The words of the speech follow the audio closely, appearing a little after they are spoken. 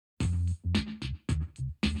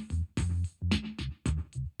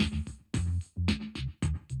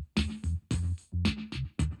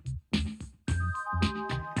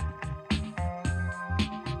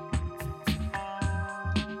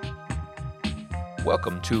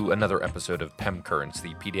Welcome to another episode of PEM Currents,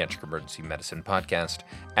 the Pediatric Emergency Medicine Podcast.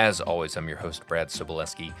 As always, I'm your host, Brad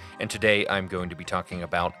Sobolewski, and today I'm going to be talking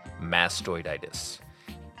about mastoiditis.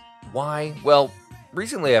 Why? Well,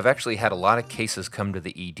 recently I've actually had a lot of cases come to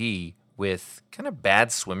the ED with kind of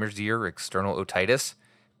bad swimmer's ear external otitis,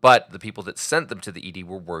 but the people that sent them to the ED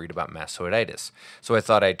were worried about mastoiditis. So I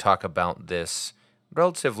thought I'd talk about this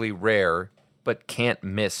relatively rare but can't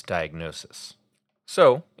miss diagnosis.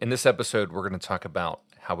 So, in this episode, we're going to talk about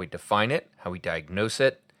how we define it, how we diagnose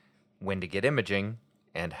it, when to get imaging,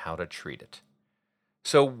 and how to treat it.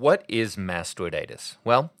 So, what is mastoiditis?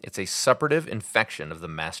 Well, it's a suppurative infection of the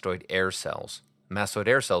mastoid air cells. Mastoid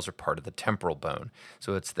air cells are part of the temporal bone,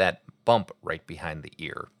 so it's that bump right behind the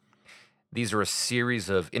ear. These are a series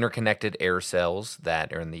of interconnected air cells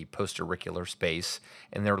that are in the postauricular space,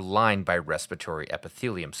 and they're lined by respiratory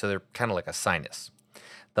epithelium, so they're kind of like a sinus.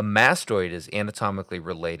 The mastoid is anatomically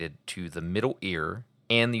related to the middle ear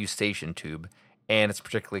and the eustachian tube, and it's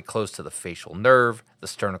particularly close to the facial nerve, the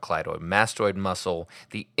sternocleidoid mastoid muscle,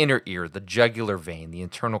 the inner ear, the jugular vein, the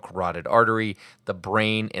internal carotid artery, the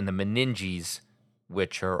brain, and the meninges,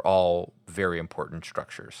 which are all very important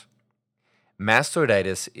structures.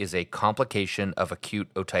 Mastoiditis is a complication of acute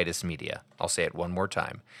otitis media. I'll say it one more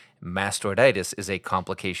time. Mastoiditis is a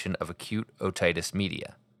complication of acute otitis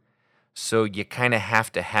media. So you kind of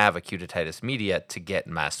have to have acute otitis media to get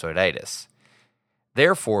mastoiditis.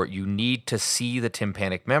 Therefore, you need to see the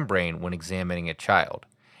tympanic membrane when examining a child.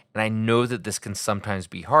 And I know that this can sometimes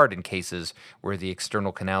be hard in cases where the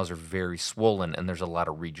external canals are very swollen and there's a lot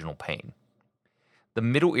of regional pain. The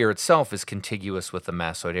middle ear itself is contiguous with the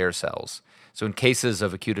mastoid air cells. So in cases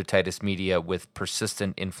of acute otitis media with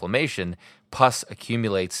persistent inflammation, pus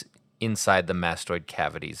accumulates inside the mastoid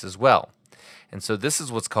cavities as well. And so this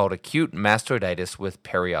is what's called acute mastoiditis with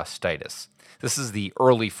periostitis. This is the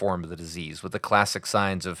early form of the disease with the classic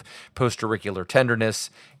signs of postauricular tenderness,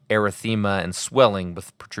 erythema, and swelling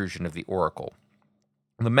with protrusion of the auricle.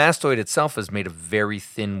 The mastoid itself is made of very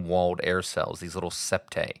thin-walled air cells, these little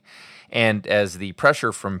septae. And as the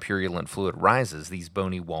pressure from purulent fluid rises, these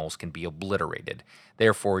bony walls can be obliterated.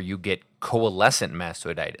 Therefore, you get coalescent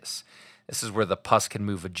mastoiditis. This is where the pus can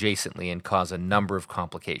move adjacently and cause a number of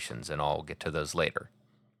complications, and I'll get to those later.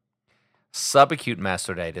 Subacute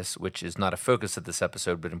mastoiditis, which is not a focus of this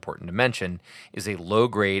episode but important to mention, is a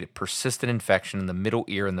low-grade, persistent infection in the middle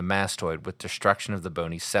ear and the mastoid with destruction of the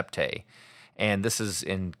bony septae. And this is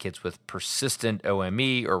in kids with persistent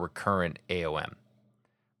OME or recurrent AOM.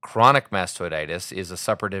 Chronic mastoiditis is a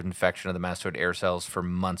suppurative infection of the mastoid air cells for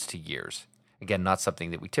months to years. Again, not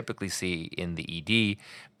something that we typically see in the ED,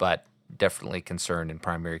 but definitely concerned in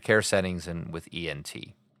primary care settings and with ENT.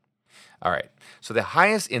 All right, so the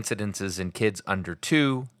highest incidences in kids under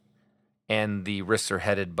 2, and the risks are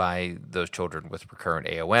headed by those children with recurrent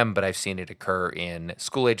AOM, but I've seen it occur in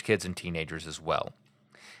school-age kids and teenagers as well.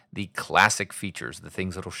 The classic features, the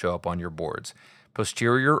things that will show up on your boards: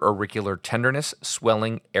 posterior auricular tenderness,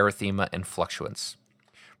 swelling, erythema, and fluctuance.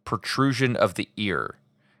 Protrusion of the ear,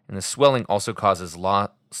 and the swelling also causes loss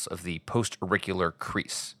of the postauricular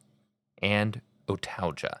crease. And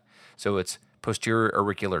otalgia. So it's posterior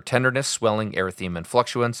auricular tenderness, swelling, erythema, and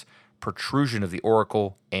fluctuance, protrusion of the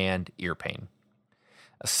auricle, and ear pain.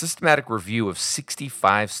 A systematic review of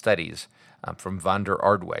 65 studies from van der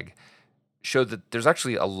Aardweg showed that there's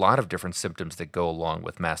actually a lot of different symptoms that go along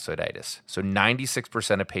with mastoiditis. So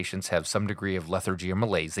 96% of patients have some degree of lethargy or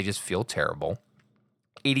malaise. They just feel terrible.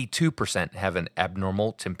 82% have an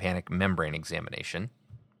abnormal tympanic membrane examination.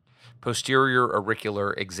 Posterior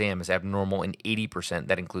auricular exam is abnormal in 80%.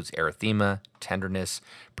 That includes erythema, tenderness,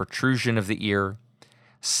 protrusion of the ear.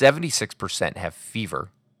 76% have fever.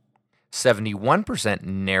 71%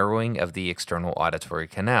 narrowing of the external auditory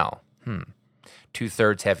canal.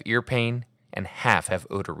 2/3 have ear pain, and half have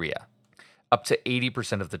otorrhea. Up to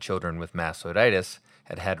 80% of the children with mastoiditis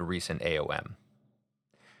had recent AOM.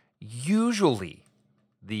 Usually,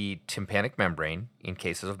 the tympanic membrane in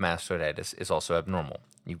cases of mastoiditis is also abnormal.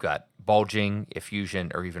 You've got bulging,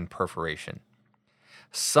 effusion, or even perforation.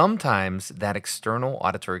 Sometimes that external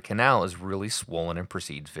auditory canal is really swollen and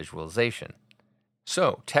precedes visualization.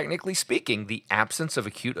 So, technically speaking, the absence of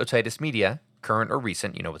acute otitis media, current or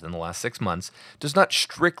recent, within the last 6 months, does not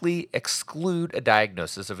strictly exclude a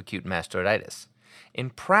diagnosis of acute mastoiditis.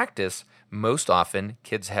 In practice, most often,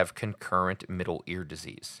 kids have concurrent middle ear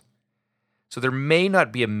disease. So there may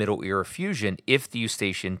not be a middle ear effusion if the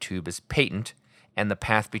eustachian tube is patent and the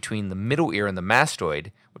path between the middle ear and the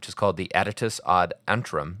mastoid, which is called the adductus ad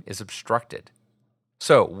antrum, is obstructed.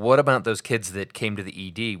 So what about those kids that came to the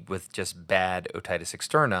ED with just bad otitis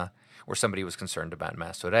externa, or somebody was concerned about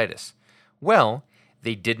mastoiditis? Well,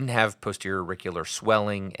 They didn't have posterior auricular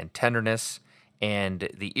swelling and tenderness, and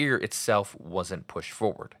the ear itself wasn't pushed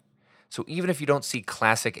forward. So even if you don't see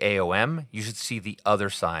classic AOM, you should see the other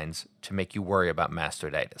signs to make you worry about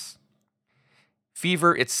mastoiditis.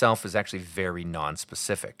 Fever itself is actually very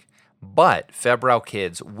nonspecific, but febrile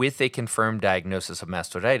kids with a confirmed diagnosis of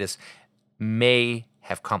mastoiditis may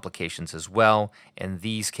have complications as well, and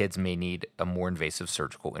these kids may need a more invasive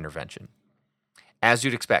surgical intervention. As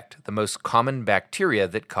you'd expect, the most common bacteria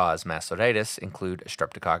that cause mastoiditis include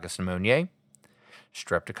Streptococcus pneumoniae,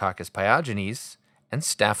 Streptococcus pyogenes, and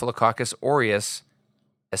Staphylococcus aureus,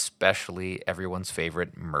 especially everyone's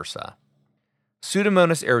favorite MRSA.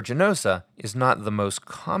 Pseudomonas aeruginosa is not the most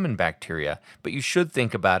common bacteria, but you should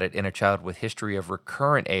think about it in a child with history of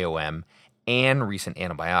recurrent AOM and recent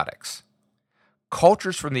antibiotics.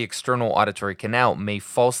 Cultures from the external auditory canal may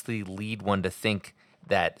falsely lead one to think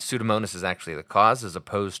that Pseudomonas is actually the cause, as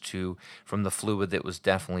opposed to from the fluid that was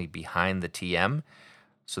definitely behind the TM.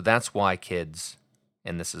 So that's why kids,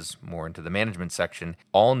 and this is more into the management section,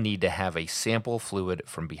 all need to have a sample fluid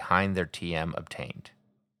from behind their TM obtained.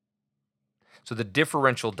 So the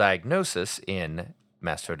differential diagnosis in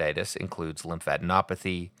mastoiditis includes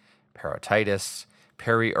lymphadenopathy, parotitis,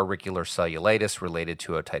 periauricular cellulitis related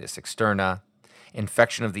to otitis externa,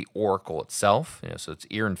 infection of the auricle itself, so it's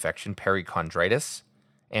ear infection, perichondritis,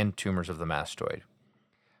 and tumors of the mastoid.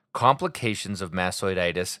 Complications of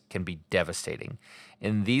mastoiditis can be devastating,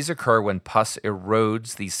 and these occur when pus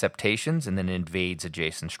erodes these septations and then invades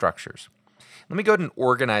adjacent structures. Let me go ahead and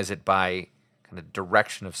organize it by kind of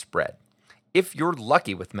direction of spread. If you're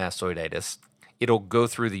lucky with mastoiditis, it'll go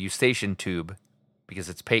through the eustachian tube because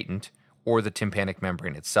it's patent, or the tympanic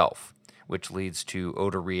membrane itself, which leads to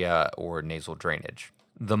otorrhea or nasal drainage.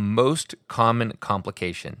 The most common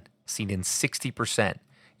complication, seen in 60%,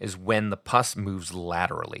 is when the pus moves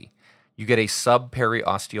laterally. You get a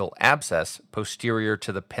subperiosteal abscess posterior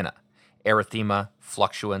to the pinna, erythema,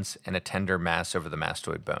 fluctuance, and a tender mass over the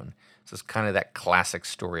mastoid bone. So it's kind of that classic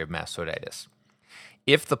story of mastoiditis.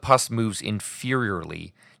 If the pus moves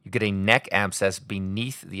inferiorly, you get a neck abscess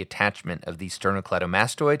beneath the attachment of the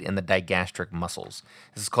sternocleidomastoid and the digastric muscles.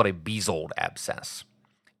 This is called a Bezold abscess.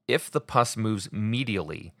 If the pus moves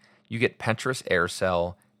medially, you get petrous air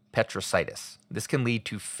cell petrositis. This can lead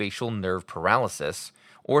to facial nerve paralysis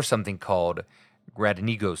or something called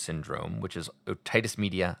Gradenigo syndrome, which is otitis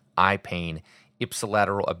media, eye pain,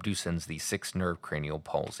 ipsilateral abducens, the sixth nerve cranial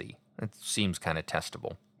palsy. It seems kind of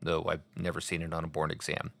testable, though I've never seen it on a board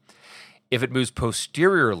exam. If it moves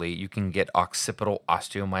posteriorly, you can get occipital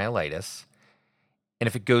osteomyelitis. And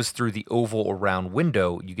if it goes through the oval or round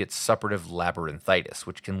window, you get suppurative labyrinthitis,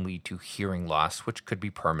 which can lead to hearing loss, which could be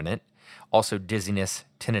permanent. Also dizziness,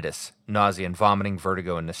 tinnitus, nausea and vomiting,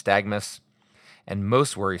 vertigo, and nystagmus. And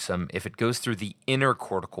most worrisome, if it goes through the inner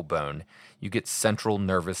cortical bone, you get central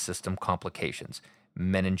nervous system complications,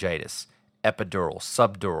 meningitis, epidural,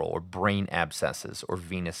 subdural, or brain abscesses, or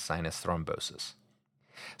venous sinus thrombosis.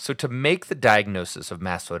 So to make the diagnosis of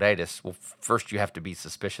mastoiditis, well, first you have to be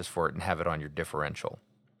suspicious for it and have it on your differential.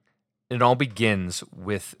 It all begins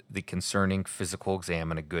with the concerning physical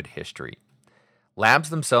exam and a good history. Labs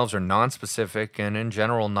themselves are nonspecific and in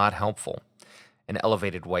general not helpful. An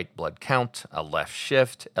elevated white blood count, a left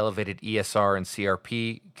shift, elevated ESR and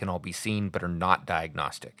CRP can all be seen but are not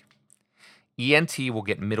diagnostic. ENT will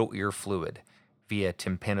get middle ear fluid via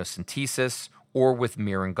tympanocentesis or with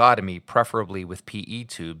myringotomy, preferably with PE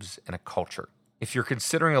tubes and a culture. If you're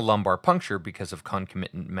considering a lumbar puncture because of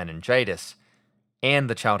concomitant meningitis and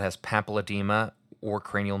the child has papilledema or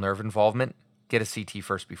cranial nerve involvement, get a CT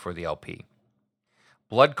first before the LP.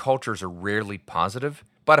 Blood cultures are rarely positive,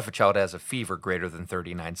 but if a child has a fever greater than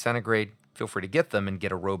 39 centigrade, feel free to get them and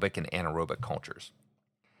get aerobic and anaerobic cultures.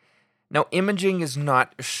 Now, imaging is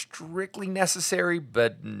not strictly necessary,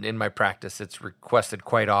 but in my practice, it's requested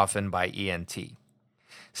quite often by ENT.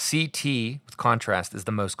 CT with contrast is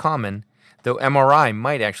the most common, though MRI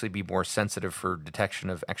might actually be more sensitive for detection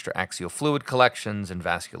of extraaxial fluid collections and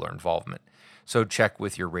vascular involvement. So check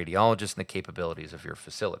with your radiologist and the capabilities of your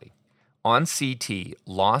facility. On CT,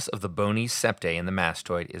 loss of the bony septae in the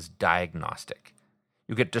mastoid is diagnostic.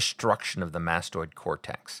 You get destruction of the mastoid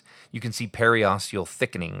cortex. You can see periosteal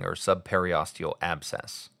thickening or subperiosteal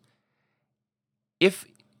abscess. If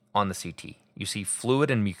on the CT you see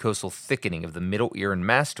fluid and mucosal thickening of the middle ear and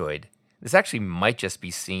mastoid, this actually might just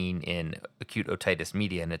be seen in acute otitis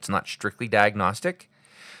media and it's not strictly diagnostic.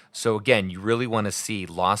 So again, you really want to see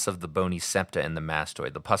loss of the bony septa in the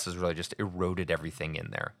mastoid. The pus has really just eroded everything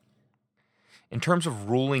in there. In terms of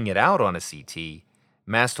ruling it out on a CT,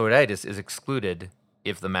 mastoiditis is excluded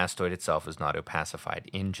if the mastoid itself is not opacified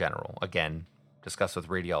in general. Again, discuss with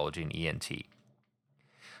radiology and ENT.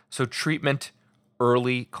 So treatment,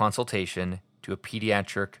 early consultation to a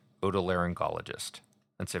pediatric otolaryngologist.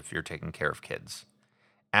 That's if you're taking care of kids.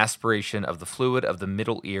 Aspiration of the fluid of the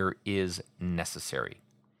middle ear is necessary.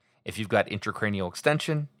 If you've got intracranial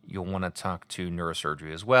extension, you'll want to talk to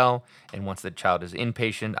neurosurgery as well. And once the child is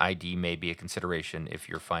inpatient, ID may be a consideration if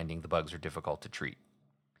you're finding the bugs are difficult to treat.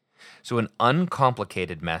 So in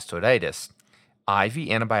uncomplicated mastoiditis, IV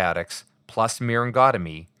antibiotics plus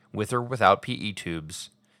myringotomy with or without PE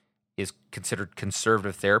tubes is considered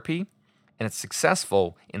conservative therapy, and it's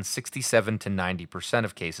successful in 67 to 90%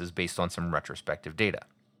 of cases based on some retrospective data.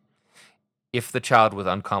 If the child with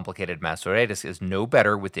uncomplicated mastoiditis is no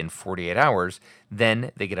better within 48 hours,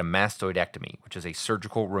 then they get a mastoidectomy, which is a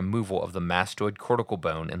surgical removal of the mastoid cortical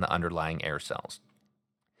bone in the underlying air cells.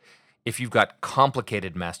 If you've got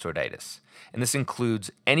complicated mastoiditis, and this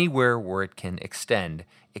includes anywhere where it can extend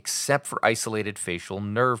except for isolated facial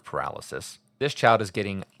nerve paralysis, this child is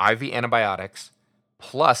getting IV antibiotics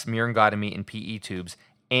plus myringotomy and PE tubes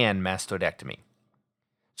and mastoidectomy.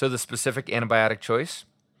 So the specific antibiotic choice?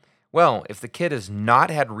 Well, if the kid has not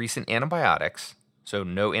had recent antibiotics, so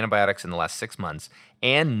no antibiotics in the last 6 months,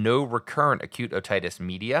 and no recurrent acute otitis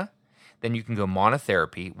media, then you can go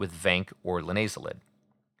monotherapy with Vanc or linezolid.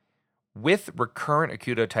 With recurrent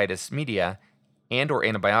acute otitis media and or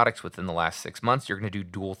antibiotics within the last 6 months, you're going to do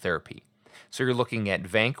dual therapy. So you're looking at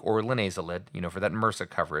Vanc or linezolid, for that MRSA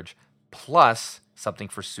coverage, plus something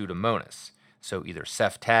for Pseudomonas. So either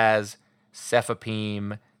Ceftaz,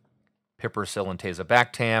 Cefepime, piperacillin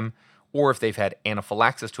tazobactam, or if they've had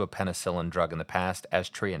anaphylaxis to a penicillin drug in the past, as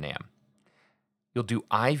Trianam. You'll do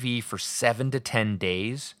IV for 7 to 10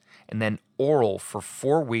 days, and then oral for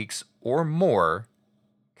 4 weeks or more,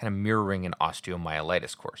 kind of mirroring an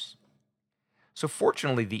osteomyelitis course. So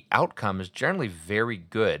fortunately, the outcome is generally very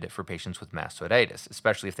good for patients with mastoiditis,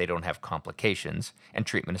 especially if they don't have complications and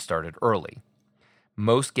treatment is started early.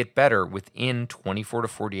 Most get better within 24 to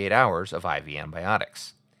 48 hours of IV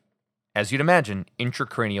antibiotics. As you'd imagine,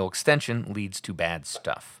 intracranial extension leads to bad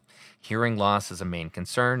stuff. Hearing loss is a main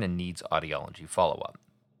concern and needs audiology follow-up.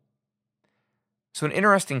 So an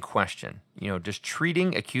interesting question, does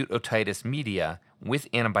treating acute otitis media with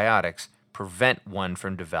antibiotics prevent one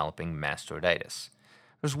from developing mastoiditis?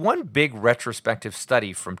 There's one big retrospective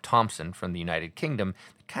study from Thompson from the United Kingdom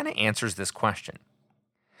that kind of answers this question.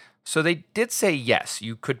 So they did say yes,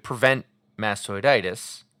 you could prevent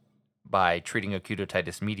mastoiditis by treating acute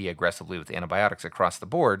otitis media aggressively with antibiotics across the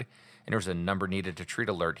board, and there's a number needed to treat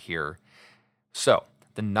alert here. So,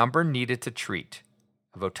 the number needed to treat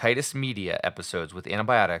of otitis media episodes with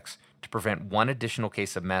antibiotics to prevent one additional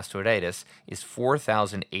case of mastoiditis is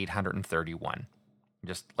 4,831.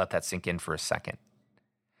 Just let that sink in for a second.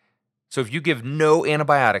 So if you give no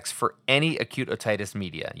antibiotics for any acute otitis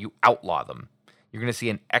media, you outlaw them, you're going to see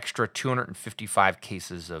an extra 255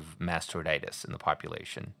 cases of mastoiditis in the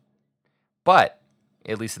population. But,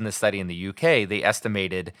 at least in this study in the UK, they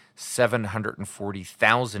estimated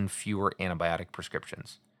 740,000 fewer antibiotic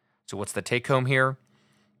prescriptions. So what's the take home here?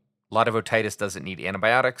 A lot of otitis doesn't need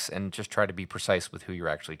antibiotics, and just try to be precise with who you're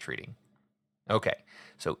actually treating. Okay,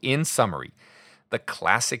 so in summary, the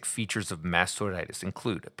classic features of mastoiditis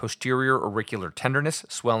include posterior auricular tenderness,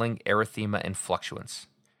 swelling, erythema, and fluctuance,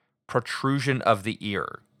 protrusion of the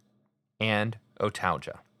ear, and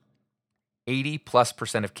otalgia.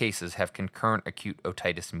 80+% of cases have concurrent acute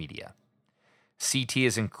otitis media. CT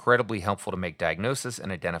is incredibly helpful to make diagnosis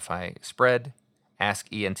and identify spread,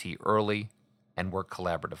 ask ENT early, and work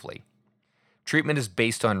collaboratively. Treatment is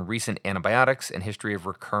based on recent antibiotics and history of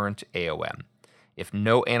recurrent AOM. If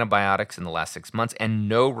no antibiotics in the last 6 months and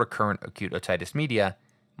no recurrent acute otitis media,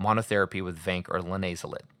 monotherapy with Vanc or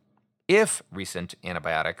linezolid. If recent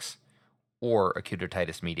antibiotics or acute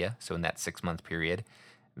otitis media, so in that 6-month period,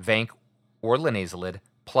 Vanc or linezolid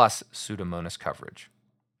plus Pseudomonas coverage.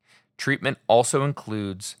 Treatment also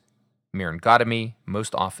includes myringotomy,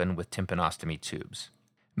 most often with tympanostomy tubes.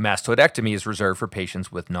 Mastoidectomy is reserved for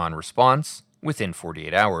patients with non-response within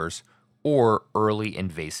 48 hours or early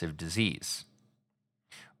invasive disease.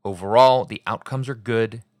 Overall, the outcomes are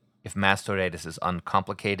good if mastoiditis is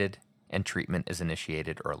uncomplicated and treatment is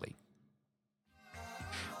initiated early.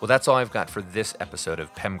 Well, that's all I've got for this episode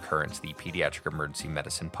of PEM Currents, the Pediatric Emergency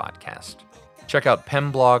Medicine podcast. Check out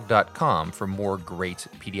pemblog.com for more great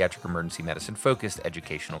pediatric emergency medicine focused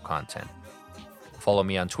educational content. Follow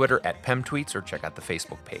me on Twitter at PemTweets or check out the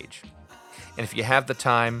Facebook page. And if you have the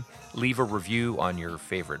time, leave a review on your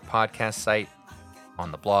favorite podcast site,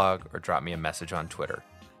 on the blog, or drop me a message on Twitter.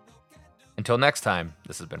 Until next time,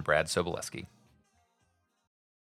 this has been Brad Sobolewski.